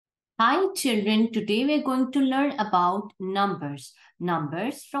Hi children, today we're going to learn about numbers.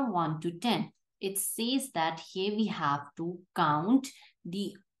 Numbers from 1 to 10. It says that here we have to count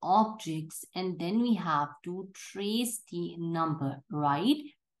the objects and then we have to trace the number, right?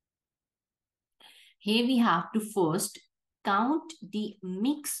 Here we have to first count the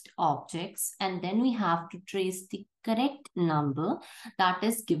mixed objects and then we have to trace the correct number that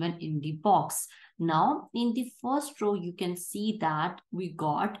is given in the box. Now, in the first row, you can see that we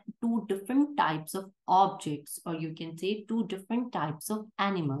got two different types of objects, or you can say two different types of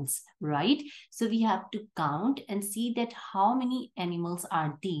animals, right? So we have to count and see that how many animals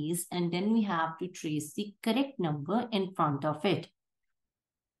are these, and then we have to trace the correct number in front of it.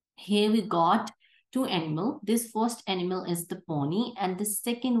 Here we got two animals. This first animal is the pony and the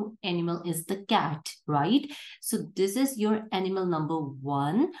second animal is the cat, right? So this is your animal number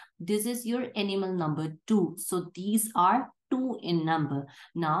 1. This is your animal number 2. So these are 2 in number.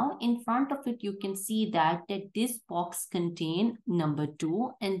 Now in front of it, you can see that this box contains number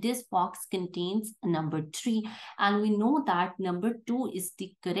 2 and this box contains number 3. And we know that number 2 is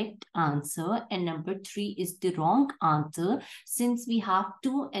the correct answer and number 3 is the wrong answer, since we have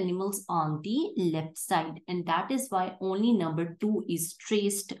two animals on the left side, and that is why only number 2 is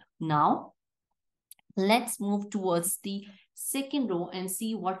traced. Now let's move towards the second row and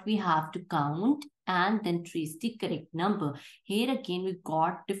see what we have to count and then trace the correct number. Here again we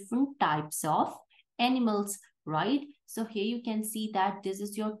got different types of animals, right? So here you can see that this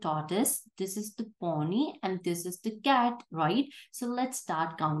is your tortoise, this is the pony, and this is the cat, right? So let's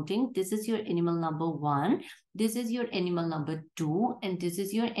start counting. This is your animal number 1, this is your animal number 2, and this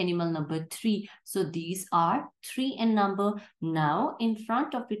is your animal number 3. So these are 3 in number. Now in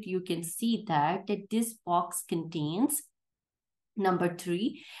front of it, you can see that this box contains number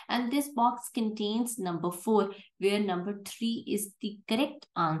 3 and this box contains number 4, where number 3 is the correct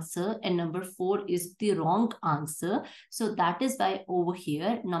answer and number 4 is the wrong answer. So that is why over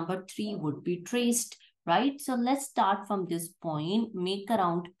here number 3 would be traced, right? So let's start from this point, make a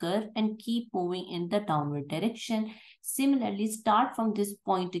round curve and keep moving in the downward direction. Similarly, start from this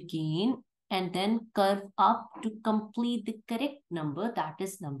point again and then curve up to complete the correct number, that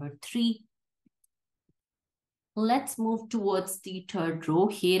is number 3. Let's move towards the third row.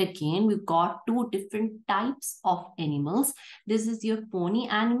 Here again, we've got two different types of animals. This is your pony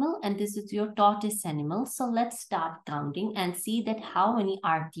animal and this is your tortoise animal. So let's start counting and see that how many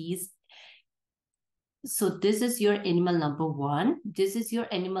are these. So this is your animal number 1. This is your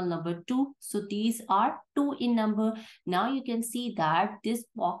animal number 2. So these are 2 in number. Now you can see that this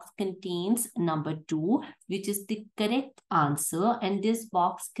box contains number 2, which is the correct answer. And this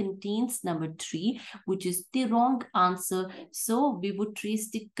box contains number 3, which is the wrong answer. So we would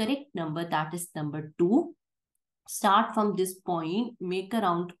trace the correct number, that is number 2. Start from this point, make a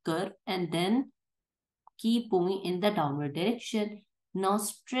round curve, and then keep moving in the downward direction. Now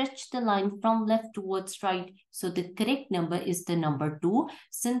stretch the line from left towards right. So the correct number is the number 2,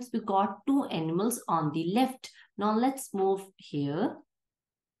 since we got two animals on the left. Now let's move here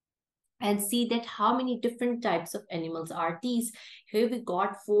and see that how many different types of animals are these. Here we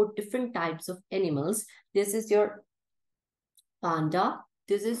got 4 different types of animals. This is your panda,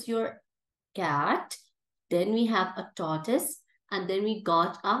 this is your cat, then we have a tortoise, and then we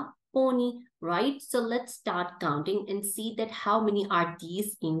got a pony, right? So let's start counting and see that how many are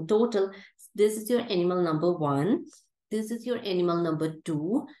these in total. This is your animal number 1. This is your animal number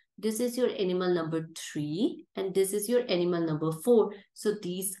 2. This is your animal number 3. And this is your animal number 4. So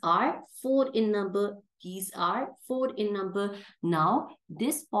these are 4 in number. These are 4 in number. Now,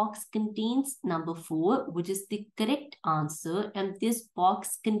 this box contains number 4, which is the correct answer. And this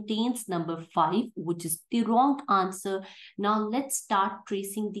box contains number 5, which is the wrong answer. Now, let's start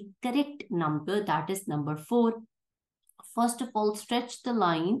tracing the correct number, that is number 4. First of all, stretch the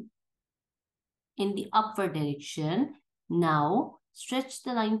line in the upward direction. Now, stretch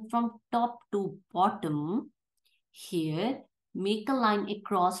the line from top to bottom. Here, make a line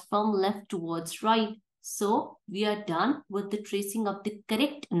across from left towards right. So we are done with the tracing of the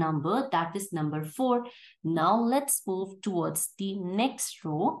correct number, that is number 4. Now let's move towards the next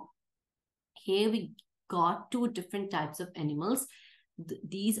row. Here we got 2 different types of animals.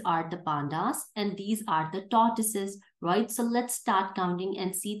 These are the pandas and these are the tortoises, right? So let's start counting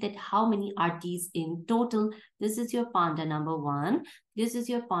and see that how many are these in total. This is your panda number 1. This is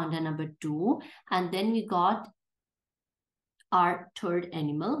your panda number 2. And then we got our third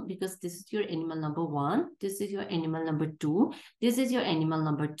animal, because this is your animal number 1, this is your animal number 2, this is your animal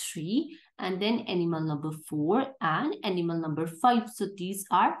number 3, and then animal number 4 and animal number 5. So these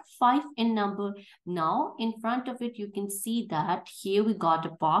are 5 in number. Now in front of it, you can see that here we got a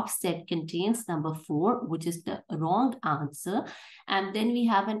box that contains number 4, which is the wrong answer. And then we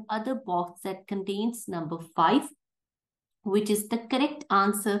have another box that contains number 5, which is the correct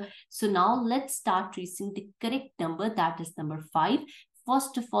answer. So now let's start tracing the correct number, that is number 5.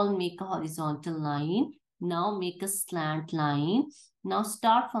 First of all, make a horizontal line. Now make a slant line. Now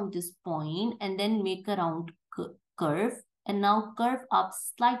start from this point and then make a round curve. And now curve up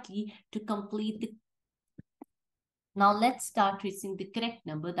slightly to complete the. Now let's start tracing the correct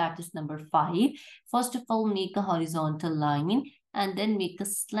number, that is number 5. First of all, make a horizontal line and then make a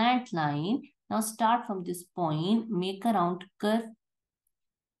slant line. Now start from this point, make a round curve.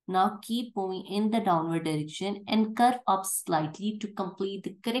 Now keep moving in the downward direction and curve up slightly to complete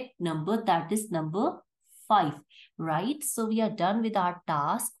the correct number, that is number 5, right? So we are done with our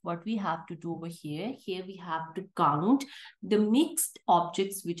task. What we have to do over here, we have to count the mixed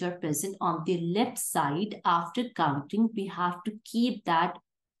objects which are present on the left side. After counting, we have to keep that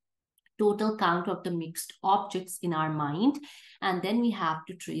total count of the mixed objects in our mind, and then we have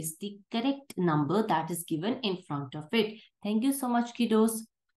to trace the correct number that is given in front of it. Thank you so much, kiddos.